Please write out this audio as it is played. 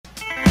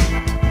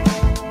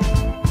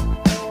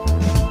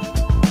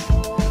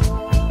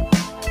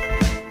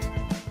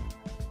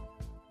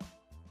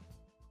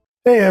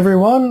Hey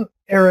everyone,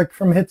 Eric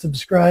from Hit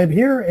Subscribe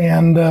here,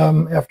 and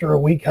after a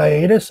week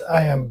hiatus,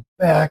 I am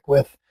back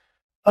with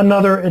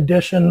another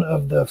edition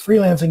of the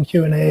freelancing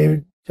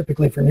Q&A,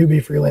 typically for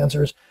newbie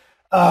freelancers.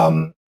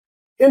 Um,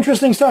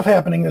 Interesting stuff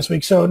happening this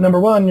week. So number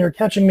one, you're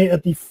catching me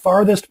at the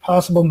farthest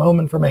possible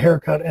moment from a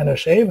haircut and a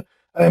shave.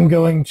 I'm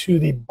going to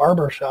the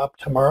barber shop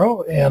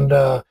tomorrow and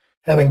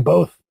having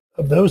both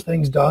of those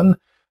things done.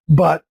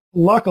 But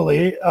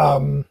luckily,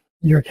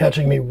 you're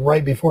catching me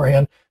right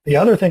beforehand. The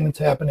other thing that's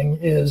happening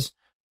is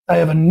I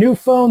have a new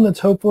phone that's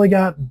hopefully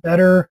got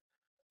better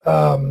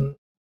um,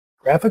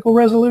 graphical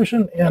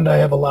resolution, and I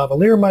have a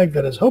lavalier mic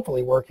that is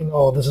hopefully working.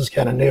 Oh, this is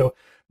kind of new.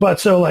 But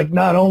so like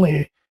not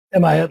only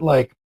am I at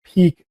like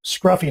peak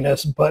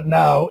scruffiness, but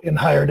now in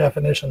higher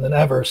definition than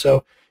ever.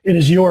 So it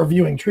is your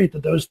viewing treat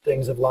that those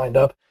things have lined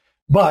up.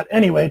 But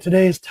anyway,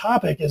 today's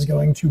topic is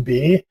going to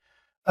be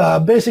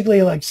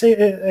basically like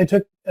say I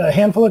took a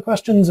handful of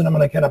questions and I'm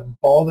going to kind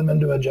of ball them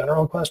into a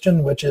general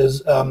question, which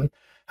is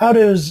how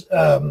does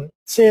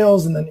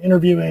sales and then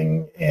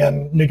interviewing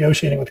and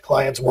negotiating with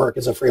clients work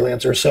as a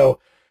freelancer? So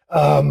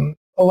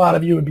a lot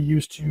of you would be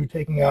used to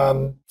taking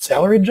on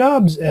salaried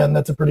jobs, and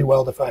that's a pretty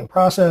well-defined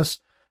process.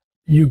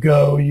 You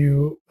go,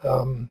 you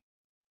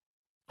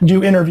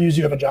do interviews,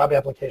 you have a job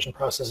application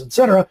process,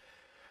 etc.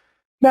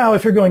 Now,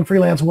 if you're going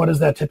freelance, what does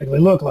that typically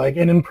look like?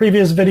 And in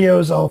previous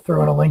videos, I'll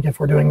throw in a link if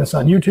we're doing this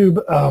on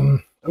YouTube.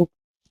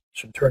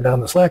 Should turn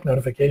down the Slack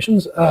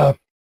notifications.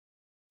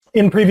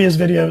 In previous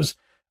videos,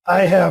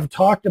 I have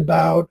talked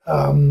about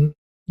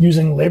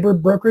using labor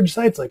brokerage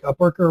sites like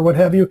Upwork or what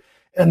have you.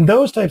 And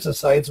those types of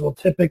sites will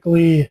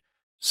typically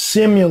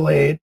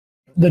simulate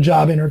the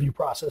job interview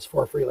process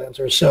for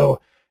freelancers. So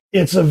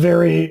it's a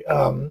very,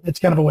 it's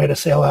kind of a way to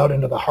sail out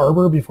into the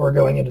harbor before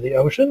going into the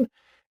ocean.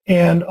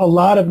 And a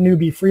lot of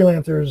newbie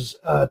freelancers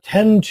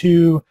tend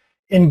to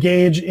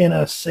engage in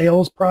a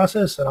sales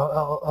process, and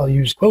I'll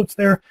use quotes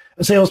there,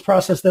 a sales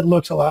process that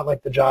looks a lot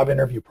like the job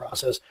interview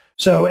process.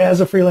 So as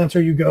a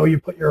freelancer, you go, you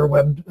put your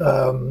web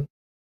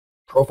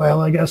profile,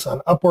 I guess,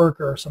 on Upwork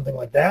or something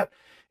like that,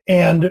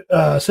 and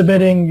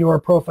submitting your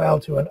profile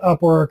to an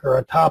Upwork or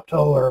a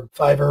TopTool or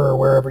Fiverr or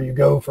wherever you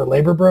go for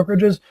labor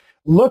brokerages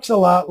looks a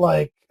lot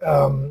like,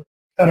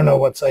 I don't know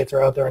what sites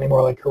are out there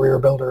anymore, like Career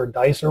Builder or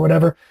Dice or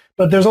whatever,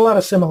 but there's a lot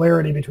of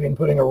similarity between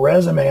putting a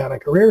resume on a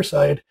career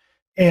site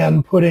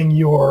and putting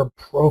your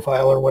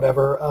profile or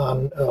whatever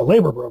on a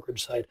labor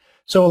brokerage site.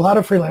 So a lot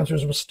of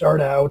freelancers will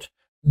start out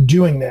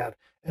doing that.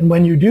 And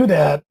when you do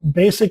that,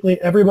 basically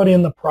everybody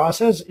in the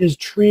process is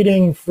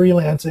treating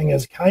freelancing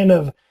as kind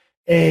of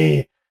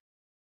a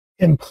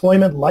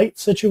employment light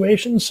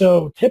situation.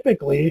 So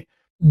typically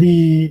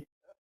the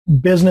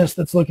business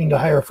that's looking to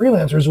hire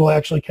freelancers will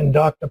actually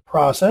conduct a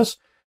process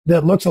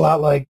that looks a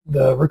lot like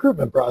the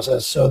recruitment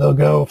process. So they'll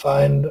go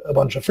find a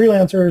bunch of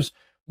freelancers,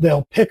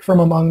 they'll pick from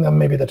among them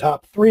maybe the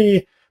top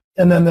three,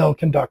 and then they'll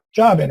conduct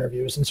job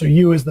interviews. And so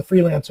you as the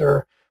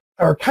freelancer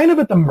are kind of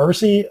at the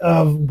mercy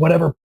of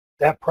whatever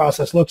that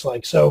process looks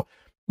like. So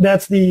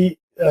that's the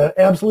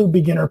absolute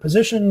beginner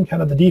position,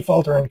 kind of the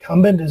default or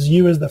incumbent is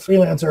you as the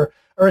freelancer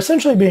are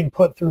essentially being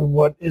put through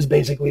what is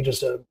basically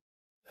just a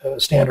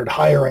standard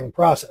hiring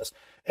process.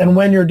 And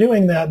when you're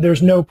doing that,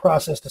 there's no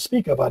process to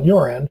speak of on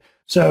your end.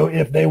 So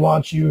if they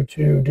want you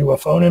to do a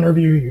phone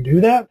interview, you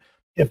do that.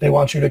 If they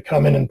want you to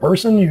come in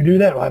person, you do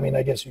that. Well, I mean,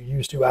 I guess you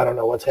used to. I don't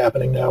know what's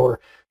happening now. We're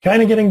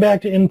kind of getting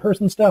back to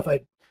in-person stuff.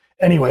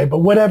 Anyway, but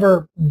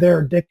whatever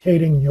they're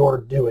dictating, you're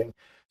doing.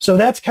 So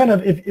that's kind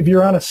of, if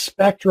you're on a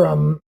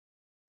spectrum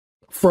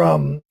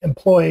from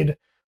employed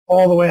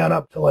all the way on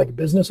up to like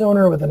business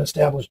owner with an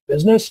established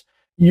business,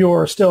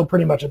 you're still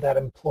pretty much at that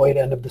employed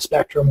end of the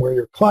spectrum where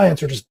your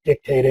clients are just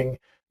dictating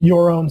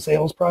your own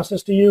sales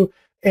process to you.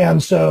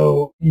 And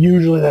so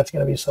usually that's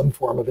going to be some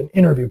form of an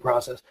interview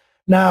process.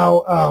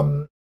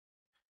 Now,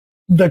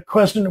 the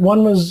question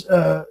one was,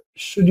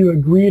 should you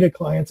agree to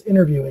clients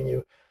interviewing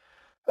you?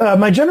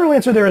 My general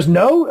answer there is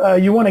no.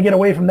 You want to get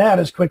away from that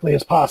as quickly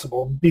as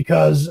possible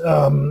because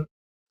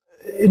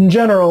in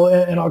general,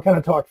 and I'll kind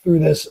of talk through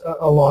this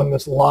along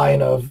this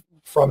line of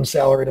from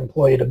salaried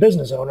employee to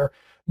business owner,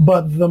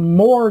 but the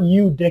more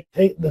you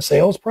dictate the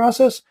sales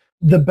process,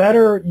 the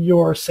better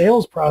your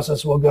sales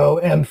process will go.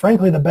 And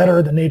frankly, the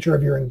better the nature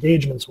of your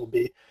engagements will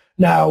be.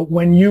 Now,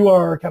 when you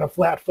are kind of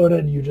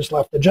flat-footed, you just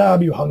left the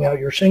job, you hung out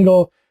your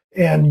shingle,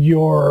 and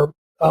you're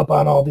up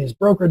on all these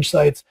brokerage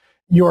sites,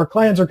 your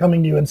clients are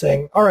coming to you and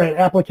saying, all right,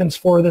 applicants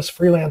for this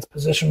freelance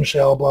position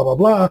shall blah, blah,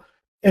 blah,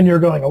 and you're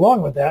going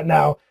along with that.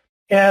 Now,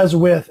 as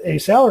with a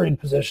salaried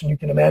position, you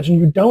can imagine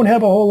you don't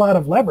have a whole lot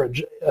of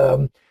leverage.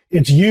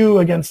 It's you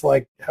against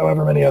like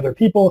however many other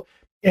people,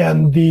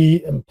 and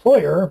the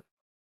employer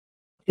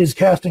is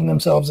casting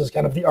themselves as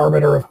kind of the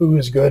arbiter of who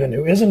is good and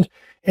who isn't.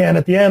 And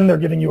at the end, they're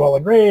giving you all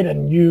a grade,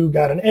 and you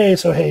got an A,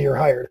 so hey, you're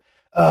hired.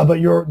 But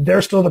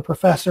they're still the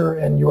professor,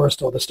 and you're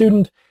still the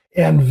student,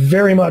 and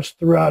very much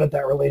throughout it,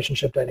 that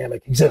relationship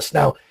dynamic exists.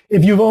 Now,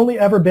 if you've only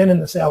ever been in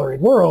the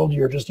salaried world,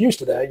 you're just used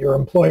to that. Your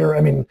employer,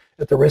 I mean,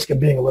 at the risk of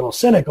being a little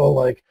cynical,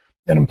 like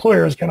an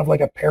employer is kind of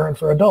like a parent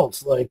for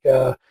adults. Like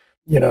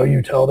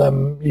You tell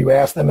them, you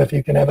ask them if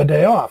you can have a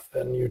day off,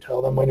 and you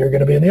tell them when you're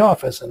going to be in the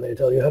office, and they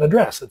tell you how to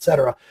dress,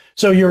 etc.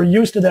 So you're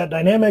used to that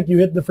dynamic. You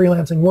hit the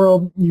freelancing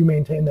world, you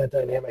maintain that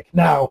dynamic.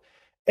 Now,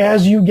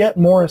 as you get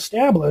more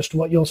established,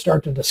 what you'll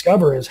start to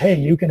discover is, hey,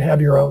 you can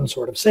have your own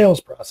sort of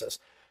sales process.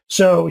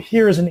 So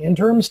here's an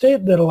interim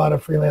state that a lot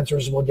of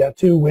freelancers will get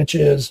to, which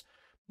is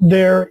they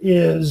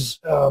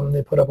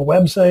put up a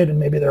website and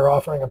maybe they're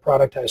offering a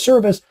productized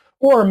service,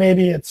 or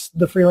maybe it's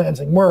the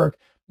freelancing work,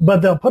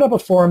 but they'll put up a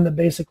form that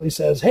basically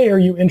says, hey, are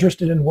you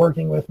interested in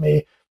working with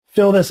me?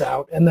 Fill this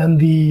out. And then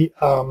the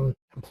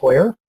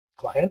employer,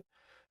 client,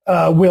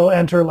 will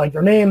enter like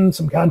their name,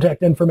 some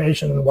contact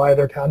information, and why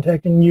they're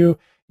contacting you.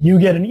 You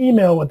get an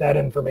email with that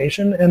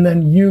information, and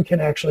then you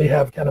can actually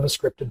have kind of a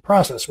scripted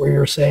process where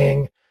you're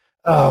saying,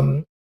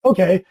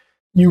 okay,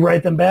 you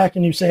write them back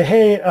and you say,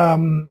 hey,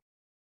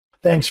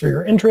 thanks for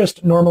your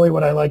interest. Normally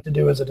what I like to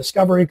do is a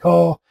discovery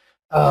call.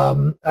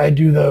 I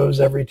do those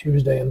every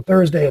Tuesday and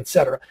Thursday,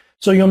 etc.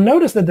 So you'll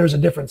notice that there's a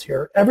difference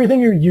here.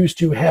 Everything you're used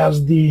to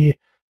has the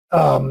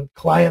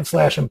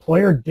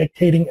client/employer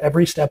dictating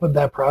every step of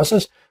that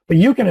process, but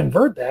you can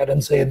invert that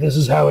and say, this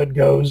is how it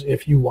goes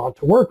if you want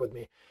to work with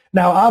me.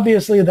 Now,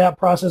 obviously, that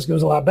process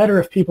goes a lot better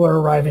if people are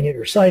arriving at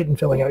your site and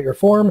filling out your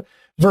form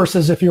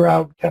versus if you're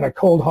out kind of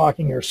cold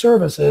hawking your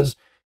services.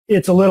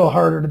 It's a little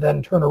harder to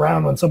then turn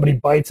around when somebody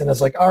bites and is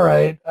like, all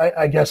right,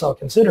 I guess I'll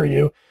consider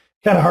you.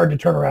 Kind of hard to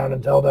turn around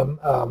and tell them,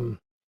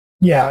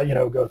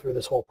 go through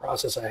this whole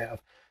process I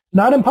have.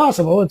 Not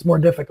impossible, it's more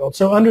difficult.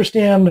 So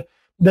understand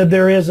that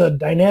there is a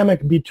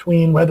dynamic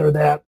between whether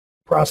that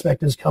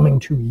prospect is coming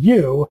to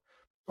you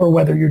or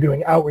whether you're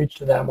doing outreach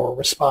to them or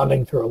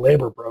responding through a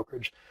labor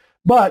brokerage.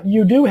 But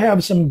you do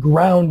have some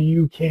ground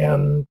you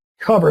can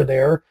cover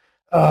there,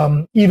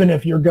 even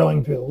if you're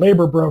going through the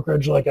labor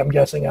brokerage, like I'm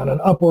guessing on an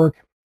Upwork.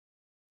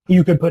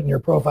 You could put in your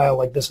profile,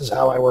 like, this is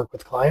how I work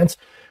with clients.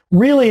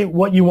 Really,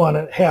 what you want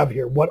to have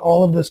here, what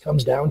all of this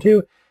comes down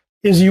to,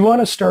 is you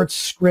want to start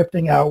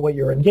scripting out what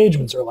your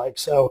engagements are like.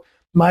 So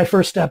my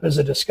first step is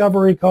a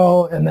discovery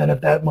call, and then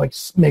if that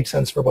makes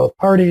sense for both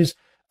parties,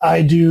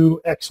 I do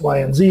X, Y,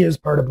 and Z as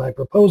part of my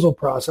proposal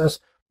process.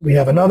 We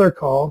have another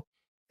call.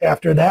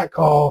 After that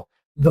call,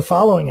 the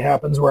following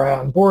happens where I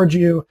onboard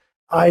you.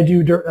 I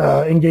do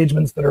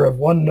engagements that are of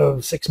 1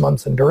 to 6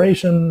 months in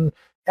duration.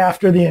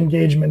 After the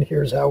engagement,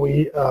 here's how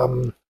we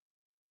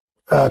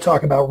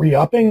talk about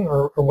re-upping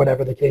or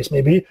whatever the case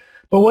may be.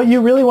 But what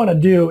you really want to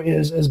do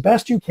is, as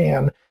best you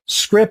can,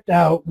 script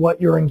out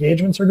what your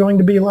engagements are going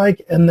to be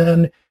like. And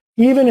then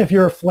even if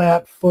you're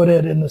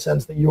flat-footed in the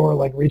sense that you're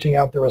like reaching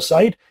out through a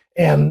site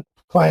and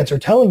clients are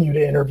telling you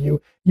to interview,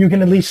 you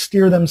can at least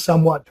steer them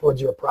somewhat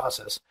towards your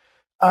process.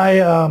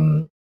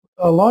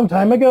 A long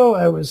time ago,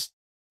 I was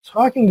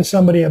talking to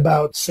somebody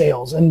about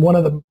sales, and one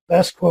of the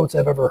best quotes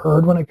I've ever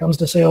heard when it comes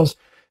to sales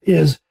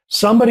is,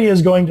 somebody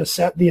is going to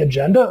set the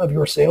agenda of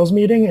your sales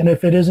meeting, and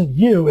if it isn't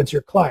you, it's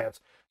your clients.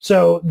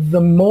 So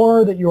the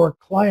more that your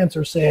clients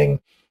are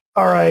saying,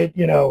 all right,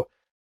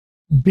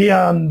 be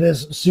on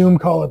this Zoom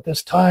call at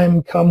this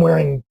time, come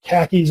wearing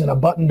khakis and a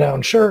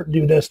button-down shirt,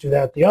 do this, do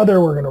that, the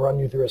other, we're going to run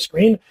you through a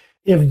screen.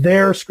 If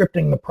they're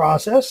scripting the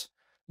process,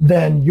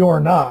 then you're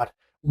not.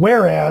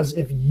 Whereas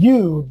if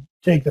you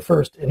take the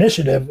first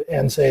initiative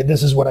and say,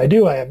 this is what I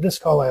do, I have this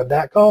call, I have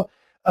that call,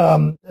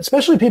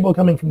 especially people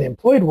coming from the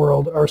employed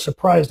world are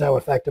surprised how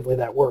effectively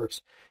that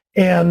works.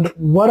 And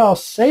what I'll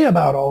say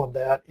about all of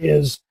that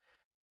is,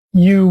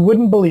 you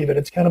wouldn't believe it.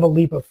 It's kind of a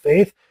leap of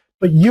faith,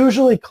 but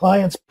usually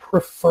clients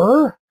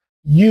prefer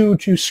you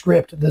to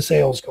script the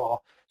sales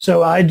call.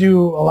 So I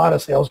do a lot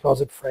of sales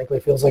calls. It frankly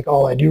feels like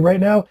all I do right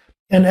now.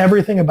 And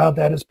everything about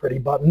that is pretty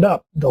buttoned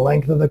up. The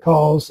length of the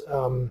calls,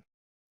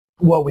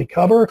 what we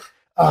cover.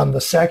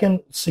 The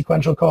second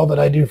sequential call that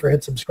I do for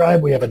Hit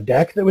Subscribe, we have a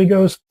deck that we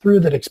go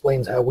through that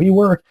explains how we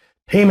work,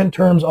 payment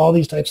terms, all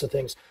these types of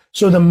things.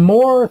 So the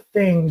more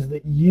things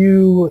that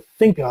you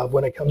think of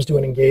when it comes to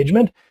an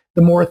engagement,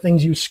 the more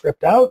things you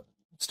script out,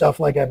 stuff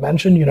like I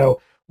mentioned,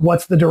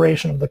 what's the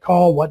duration of the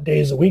call? What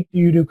days a week do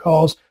you do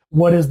calls?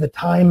 What is the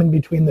time in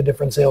between the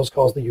different sales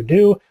calls that you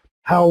do?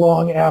 How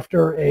long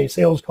after a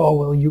sales call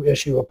will you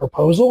issue a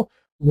proposal?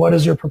 What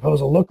does your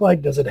proposal look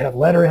like? Does it have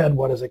letterhead?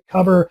 What does it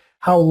cover?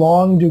 How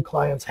long do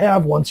clients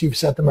have once you've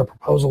set them a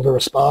proposal to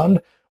respond?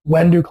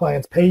 When do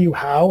clients pay you?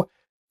 How?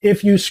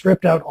 If you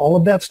script out all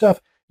of that stuff,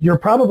 you're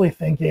probably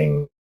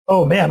thinking,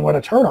 oh man, what a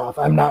turnoff.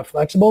 I'm not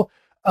flexible.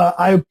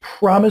 I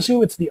promise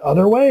you it's the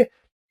other way.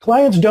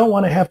 Clients don't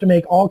want to have to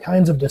make all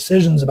kinds of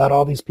decisions about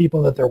all these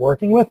people that they're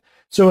working with.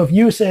 So if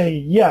you say,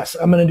 yes,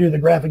 I'm going to do the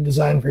graphic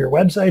design for your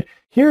website,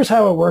 here's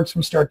how it works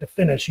from start to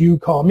finish. You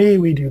call me,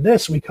 we do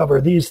this, we cover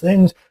these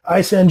things,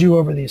 I send you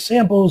over these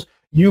samples,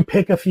 you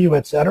pick a few,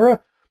 etc.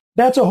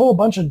 That's a whole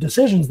bunch of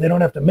decisions they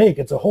don't have to make.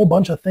 It's a whole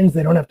bunch of things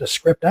they don't have to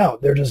script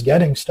out. They're just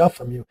getting stuff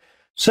from you.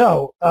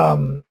 So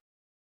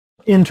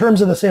in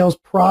terms of the sales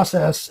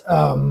process,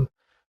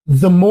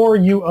 the more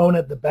you own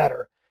it, the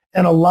better.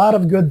 And a lot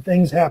of good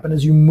things happen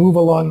as you move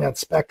along that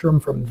spectrum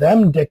from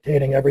them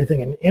dictating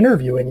everything and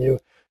interviewing you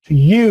to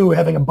you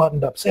having a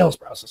buttoned up sales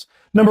process.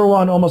 Number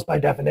one, almost by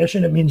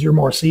definition, it means you're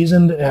more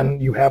seasoned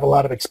and you have a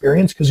lot of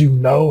experience because you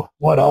know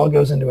what all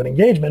goes into an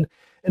engagement.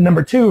 And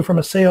number two, from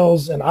a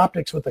sales and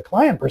optics with the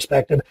client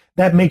perspective,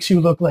 that makes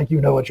you look like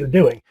you know what you're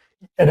doing.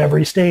 At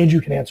every stage,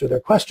 you can answer their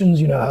questions,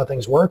 you know how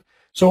things work.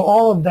 So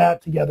all of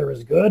that together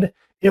is good.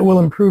 It will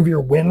improve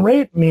your win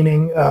rate,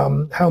 meaning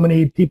how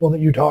many people that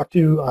you talk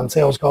to on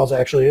sales calls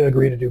actually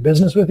agree to do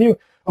business with you.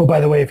 Oh, by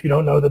the way, if you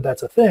don't know that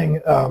that's a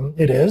thing,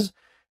 it is.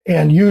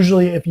 And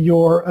usually if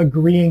you're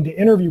agreeing to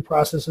interview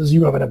processes,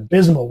 you have an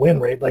abysmal win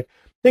rate. Like,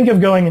 think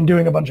of going and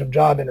doing a bunch of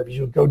job interviews.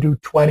 You go do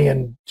 20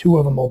 and 2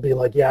 of them will be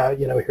like, yeah,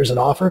 here's an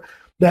offer.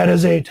 That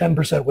is a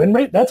 10% win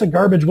rate. That's a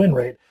garbage win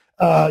rate.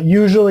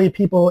 Usually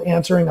people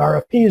answering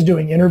RFPs,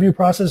 doing interview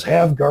process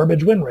have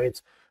garbage win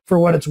rates. For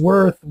what it's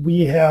worth,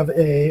 we have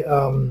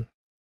a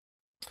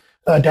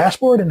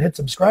dashboard and hit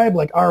subscribe.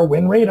 Like, our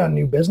win rate on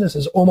new business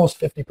is almost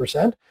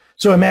 50%.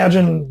 So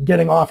imagine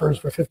getting offers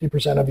for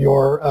 50% of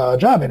your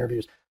job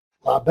interviews.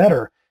 A lot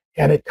better.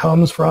 And it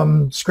comes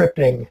from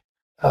scripting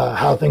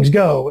how things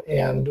go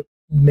and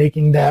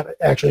making that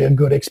actually a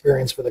good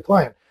experience for the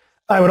client.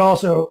 I would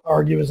also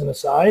argue, as an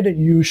aside,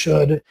 you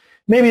should,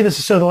 maybe this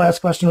is, so the last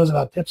question was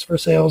about tips for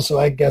sales, so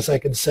I guess I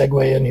could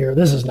segue in here.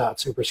 This is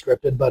not super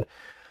scripted, but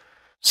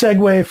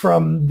segue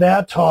from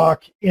that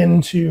talk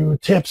into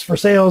tips for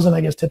sales and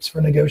I guess tips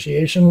for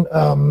negotiation.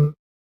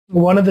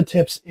 One of the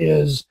tips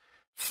is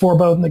for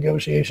both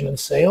negotiation and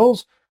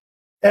sales,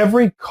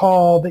 every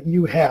call that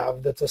you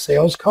have that's a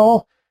sales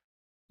call,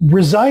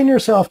 resign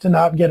yourself to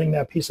not getting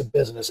that piece of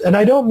business. And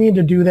I don't mean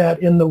to do that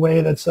in the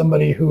way that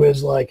somebody who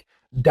is like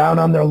down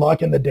on their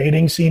luck in the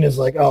dating scene is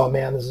like, oh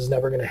man, this is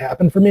never going to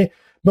happen for me.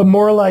 But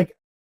more like,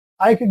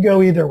 I could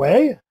go either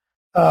way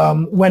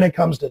when it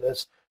comes to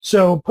this.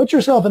 So put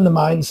yourself in the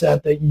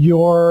mindset that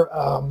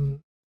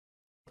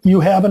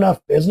you have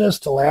enough business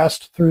to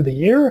last through the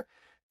year,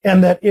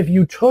 and that if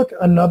you took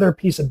another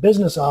piece of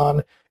business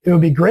on, it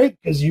would be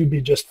great because you'd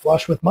be just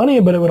flush with money,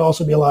 but it would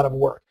also be a lot of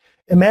work.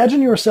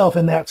 Imagine yourself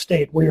in that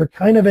state where you're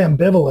kind of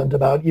ambivalent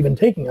about even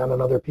taking on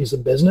another piece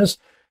of business.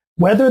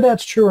 Whether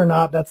that's true or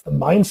not, that's the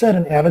mindset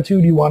and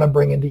attitude you want to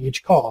bring into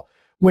each call,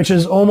 which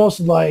is almost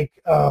like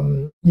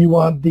you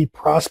want the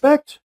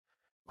prospect,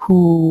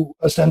 who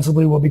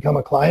ostensibly will become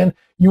a client,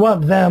 you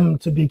want them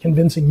to be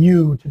convincing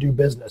you to do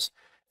business.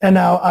 And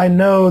now I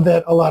know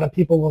that a lot of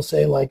people will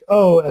say like,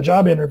 oh, a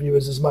job interview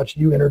is as much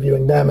you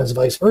interviewing them as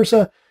vice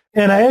versa.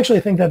 And I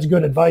actually think that's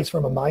good advice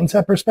from a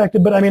mindset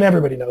perspective. But I mean,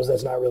 everybody knows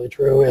that's not really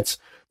true. It's,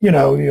 you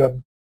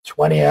have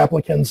 20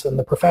 applicants and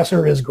the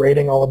professor is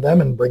grading all of them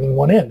and bringing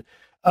one in.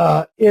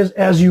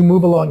 As you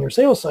move along your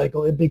sales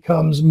cycle, it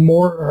becomes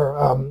more,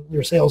 or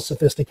your sales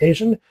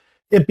sophistication,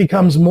 it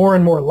becomes more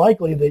and more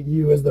likely that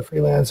you as the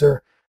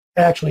freelancer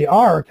actually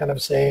are kind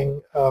of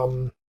saying,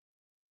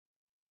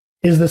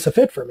 is this a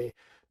fit for me?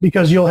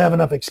 Because you'll have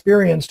enough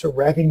experience to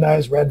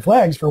recognize red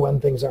flags for when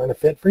things aren't a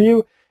fit for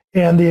you,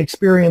 and the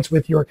experience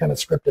with your kind of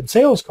scripted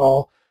sales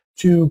call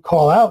to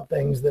call out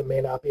things that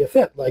may not be a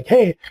fit. Like,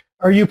 hey,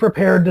 are you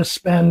prepared to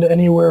spend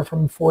anywhere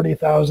from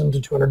 $40,000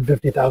 to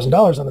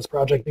 $250,000 on this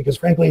project? Because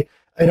frankly,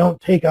 I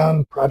don't take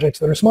on projects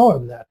that are smaller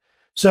than that.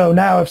 So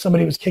now if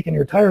somebody was kicking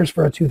your tires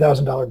for a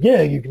 $2,000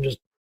 gig, you can just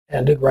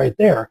end it right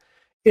there.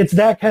 It's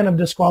that kind of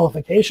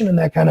disqualification and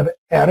that kind of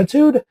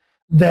attitude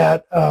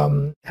that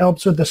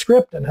helps with the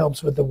script and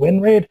helps with the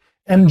win rate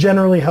and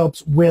generally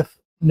helps with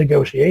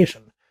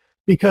negotiation.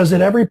 Because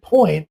at every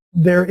point,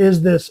 there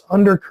is this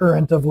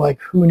undercurrent of like,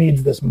 who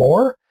needs this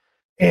more?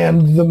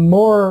 And the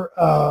more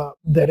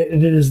that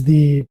it is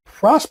the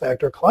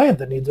prospect or client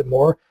that needs it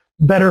more,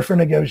 better for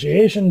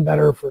negotiation,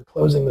 better for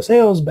closing the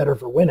sales, better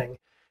for winning,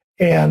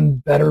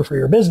 and better for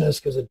your business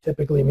because it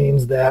typically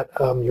means that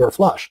you're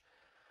flush.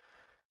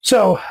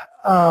 So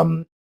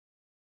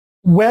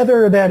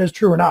whether that is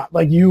true or not,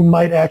 like you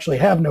might actually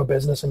have no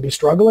business and be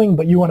struggling,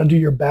 but you want to do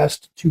your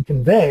best to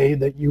convey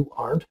that you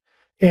aren't.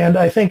 And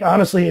I think,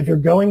 honestly, if you're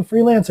going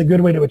freelance, a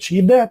good way to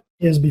achieve that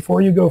is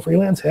before you go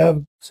freelance,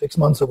 have 6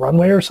 months of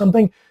runway or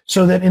something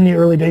so that in the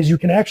early days you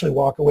can actually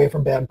walk away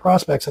from bad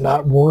prospects and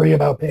not worry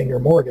about paying your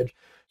mortgage.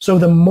 So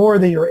the more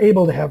that you're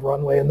able to have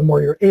runway and the more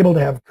you're able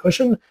to have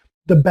cushion,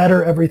 the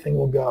better everything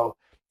will go.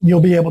 You'll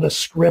be able to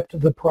script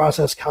the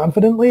process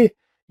confidently.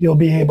 You'll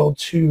be able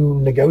to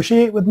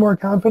negotiate with more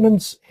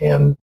confidence,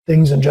 and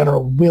things in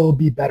general will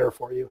be better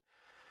for you.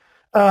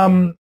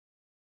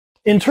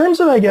 In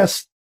terms of, I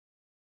guess,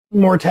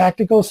 more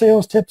tactical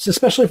sales tips,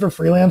 especially for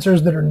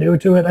freelancers that are new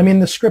to it, I mean,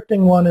 the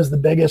scripting one is the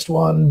biggest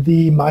one.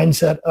 The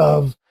mindset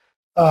of,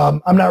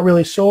 I'm not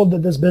really sold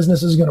that this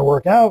business is going to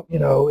work out.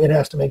 It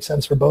has to make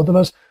sense for both of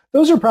us.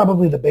 Those are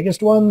probably the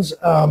biggest ones.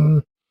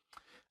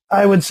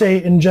 I would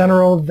say in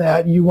general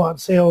that you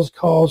want sales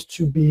calls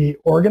to be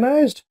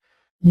organized.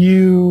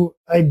 You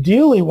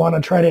ideally want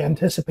to try to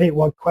anticipate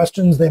what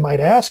questions they might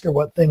ask or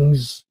what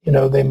things,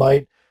 they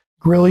might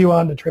grill you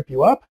on to trip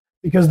you up,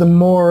 because the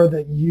more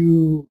that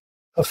you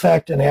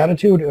affect an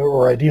attitude,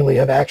 or ideally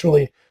have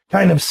actually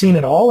kind of seen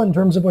it all in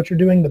terms of what you're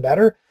doing, the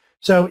better.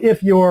 So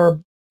if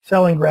you're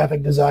selling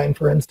graphic design,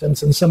 for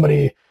instance, and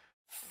somebody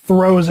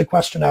throws a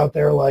question out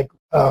there like,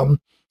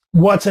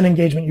 what's an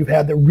engagement you've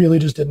had that really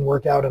just didn't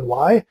work out and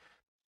why?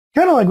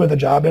 Kind of like with a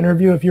job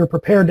interview, if you're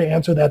prepared to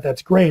answer that,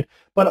 that's great.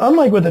 But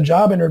unlike with a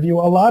job interview,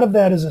 a lot of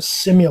that is a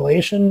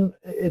simulation.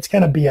 It's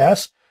kind of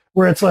BS,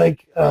 where it's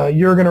like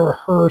you're going to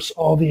rehearse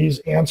all these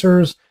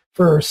answers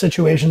for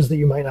situations that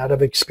you might not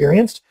have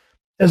experienced.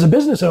 As a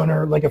business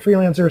owner, like a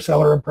freelancer,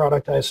 seller of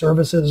productized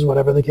services,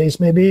 whatever the case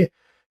may be,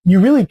 you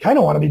really kind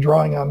of want to be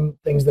drawing on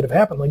things that have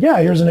happened. Like, yeah,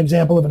 here's an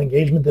example of an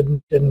engagement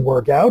that didn't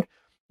work out.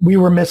 We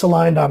were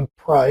misaligned on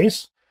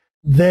price.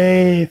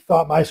 They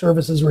thought my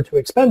services were too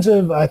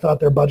expensive. I thought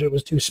their budget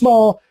was too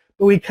small,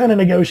 but we kind of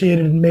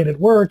negotiated and made it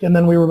work. And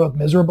then we were both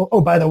miserable.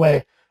 Oh, by the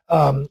way,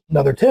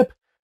 another tip,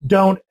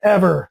 don't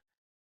ever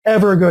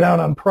go down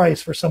on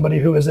price for somebody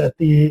who is at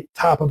the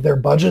top of their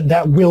budget.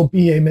 That will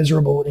be a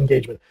miserable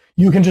engagement.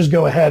 You can just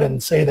go ahead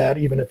and say that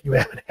even if you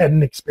haven't had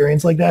an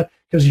experience like that,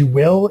 because you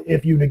will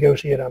if you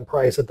negotiate on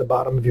price at the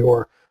bottom of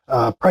your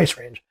price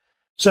range.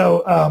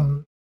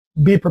 So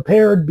be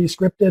prepared, be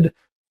scripted.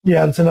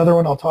 Yeah, that's another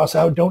one I'll toss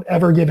out. Don't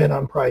ever give in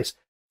on price,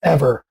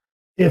 ever.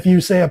 If you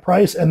say a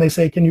price and they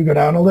say, can you go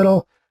down a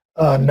little?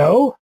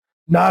 No,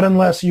 not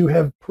unless you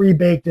have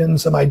pre-baked in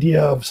some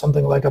idea of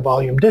something like a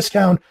volume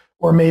discount,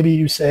 or maybe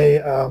you say,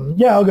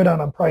 yeah, I'll go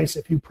down on price.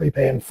 If you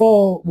prepay in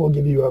full, we'll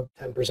give you a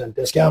 10%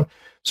 discount.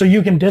 So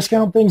you can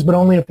discount things, but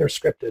only if they're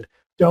scripted.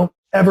 Don't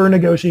ever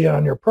negotiate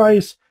on your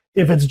price.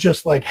 If it's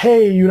just like,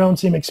 hey, you don't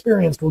seem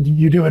experienced, will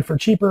you do it for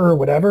cheaper or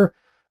whatever?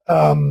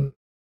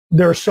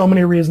 There are so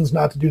many reasons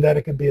not to do that.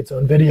 It could be its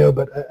own video,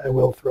 but I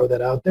will throw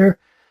that out there.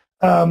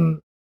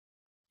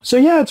 So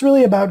yeah, it's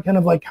really about kind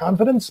of like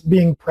confidence,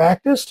 being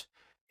practiced,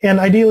 and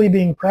ideally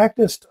being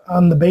practiced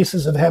on the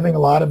basis of having a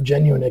lot of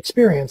genuine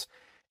experience.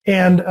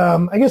 And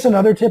I guess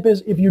another tip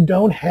is if you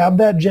don't have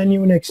that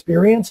genuine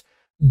experience,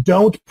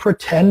 don't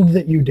pretend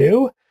that you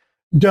do.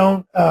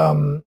 Don't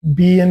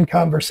be in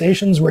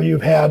conversations where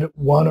you've had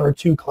one or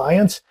two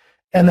clients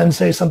and then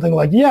say something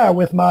like, yeah,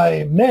 with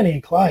my many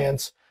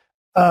clients,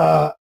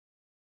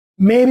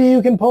 maybe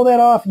you can pull that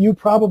off. You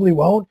probably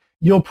won't.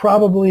 You'll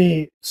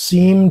probably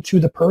seem to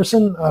the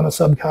person on a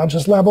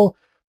subconscious level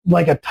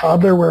like a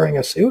toddler wearing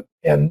a suit,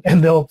 and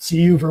they'll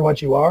see you for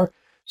what you are.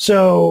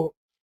 So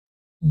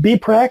be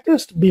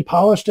practiced, be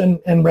polished,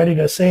 and ready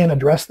to say and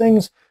address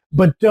things,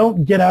 but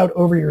don't get out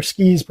over your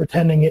skis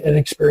pretending an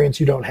experience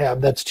you don't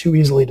have. That's too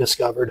easily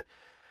discovered.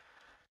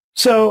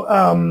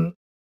 So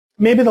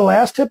maybe the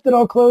last tip that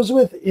I'll close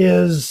with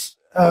is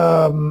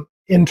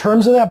in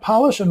terms of that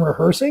polish and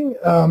rehearsing,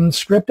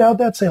 script out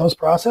that sales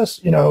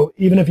process. You know,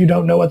 even if you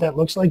don't know what that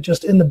looks like,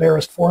 just in the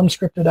barest form,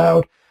 script it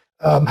out.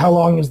 How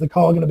long is the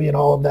call going to be and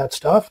all of that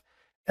stuff.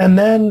 And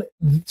then,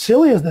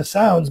 silly as this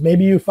sounds,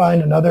 maybe you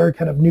find another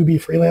kind of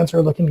newbie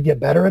freelancer looking to get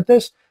better at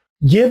this.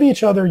 Give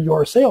each other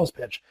your sales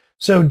pitch.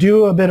 So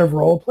do a bit of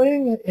role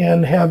playing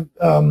and have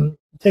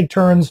take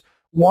turns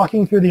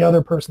walking through the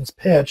other person's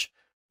pitch,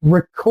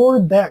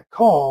 record that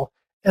call,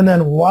 and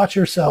then watch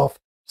yourself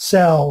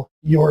sell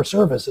your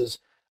services.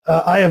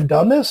 I have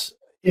done this.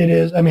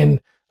 I'm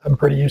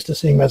pretty used to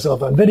seeing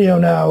myself on video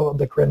now.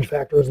 The cringe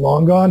factor is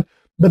long gone,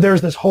 but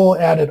there's this whole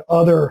added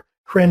other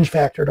cringe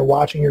factor to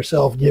watching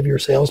yourself give your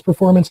sales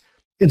performance.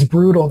 It's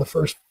brutal the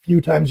first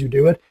few times you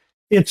do it.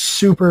 It's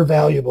super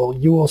valuable.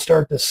 You will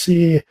start to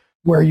see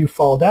where you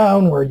fall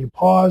down, where you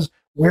pause,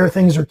 where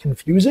things are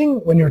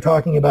confusing when you're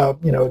talking about,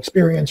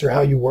 experience or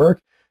how you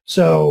work.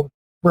 So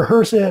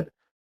rehearse it,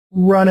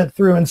 run it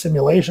through in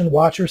simulation,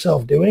 watch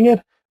yourself doing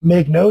it,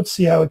 make notes,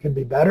 see how it could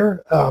be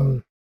better.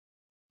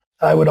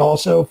 I would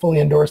also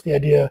fully endorse the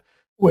idea,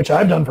 which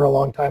I've done for a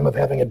long time, of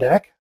having a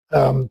deck,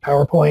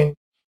 PowerPoint,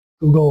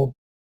 Google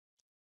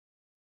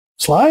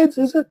Slides,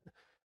 is it?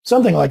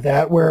 Something like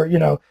that, where,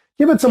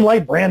 give it some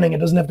light branding. It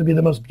doesn't have to be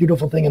the most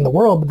beautiful thing in the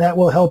world, but that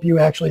will help you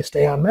actually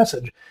stay on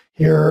message.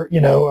 Here,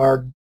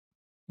 are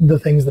the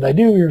things that I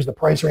do. Here's the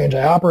price range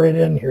I operate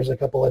in. Here's a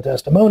couple of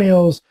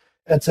testimonials,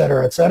 et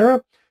cetera, et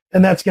cetera.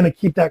 And that's going to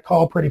keep that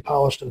call pretty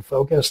polished and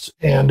focused,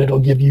 and it'll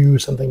give you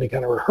something to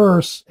kind of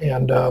rehearse.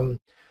 And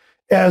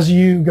as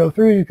you go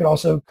through, you could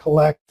also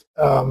collect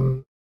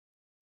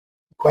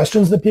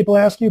questions that people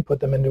ask you,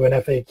 put them into an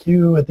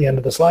FAQ at the end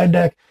of the slide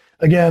deck.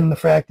 Again, the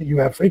fact that you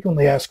have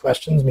frequently asked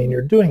questions mean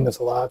you're doing this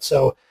a lot.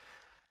 So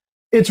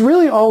it's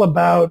really all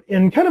about,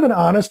 in kind of an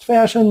honest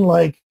fashion,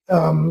 like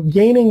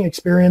gaining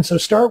experience. So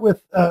start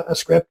with a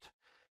script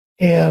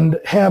and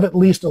have at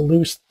least a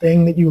loose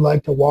thing that you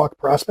like to walk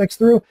prospects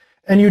through.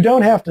 And you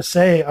don't have to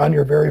say on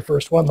your very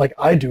first one, like,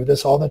 I do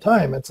this all the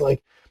time. It's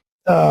like,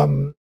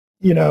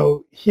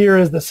 here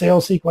is the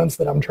sales sequence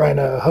that I'm trying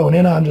to hone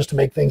in on just to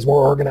make things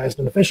more organized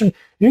and efficient.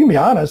 You can be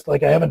honest,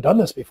 like, I haven't done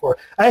this before.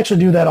 I actually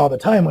do that all the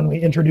time when we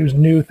introduce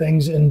new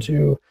things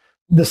into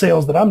the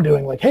sales that I'm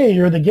doing. Like, hey,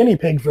 you're the guinea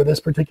pig for this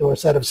particular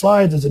set of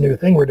slides. It's a new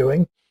thing we're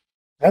doing.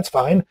 That's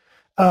fine.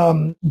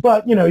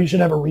 But, you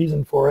should have a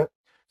reason for it.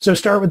 So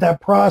start with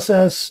that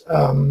process,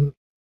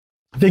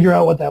 figure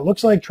out what that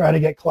looks like, try to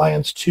get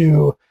clients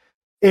to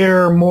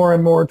err more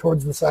and more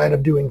towards the side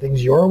of doing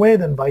things your way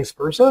than vice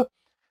versa.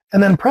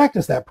 And then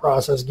practice that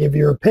process. Give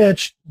your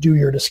pitch, do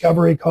your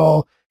discovery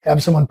call,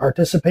 have someone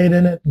participate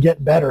in it,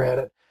 get better at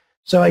it.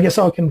 So I guess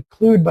I'll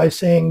conclude by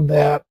saying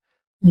that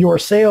your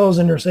sales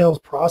and your sales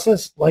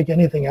process, like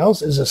anything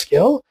else, is a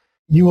skill.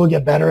 You will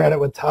get better at it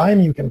with time.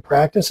 You can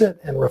practice it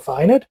and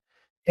refine it,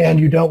 and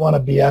you don't want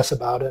to BS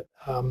about it.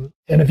 And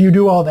if you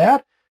do all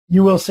that,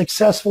 you will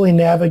successfully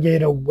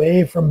navigate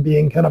away from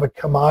being kind of a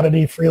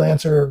commodity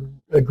freelancer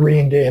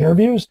agreeing to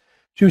interviews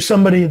to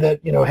somebody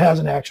that, you know, has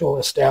an actual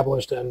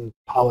established and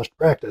polished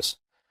practice.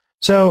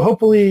 So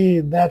hopefully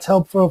that's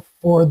helpful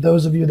for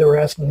those of you that were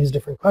asking these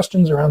different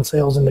questions around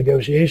sales and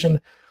negotiation.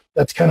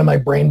 That's kind of my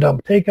brain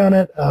dump take on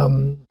it.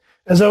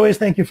 As always,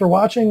 thank you for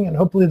watching, and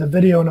hopefully the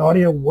video and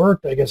audio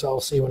worked. I guess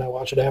I'll see when I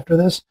watch it after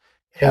this,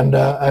 and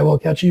I will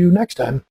catch you next time.